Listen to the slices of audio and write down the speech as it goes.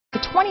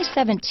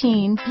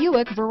2017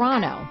 Buick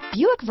Verano.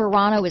 Buick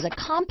Verano is a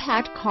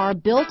compact car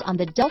built on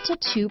the Delta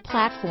II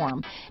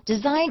platform,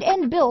 designed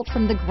and built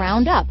from the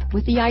ground up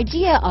with the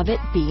idea of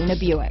it being a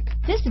Buick.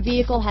 This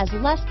vehicle has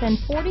less than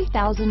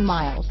 40,000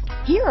 miles.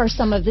 Here are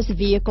some of this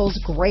vehicle's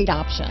great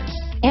options: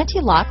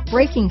 anti-lock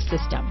braking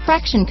system,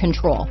 traction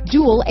control,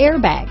 dual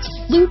airbags,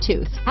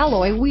 Bluetooth,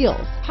 alloy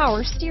wheels,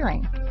 power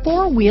steering,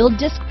 four-wheel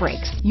disc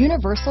brakes,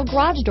 universal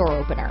garage door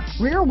opener,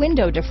 rear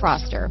window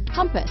defroster,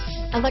 compass,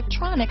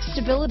 electronic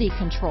stability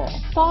control,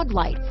 fog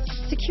lights,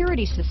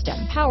 security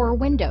system, power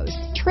windows,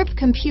 trip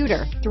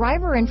computer,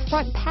 driver and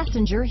front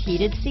passenger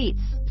heated seats,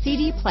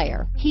 CD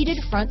player, heated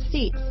front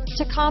seats,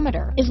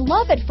 tachometer. Is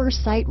love at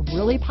first sight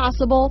really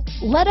possible?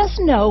 Let us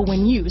know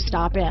when you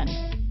stop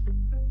in.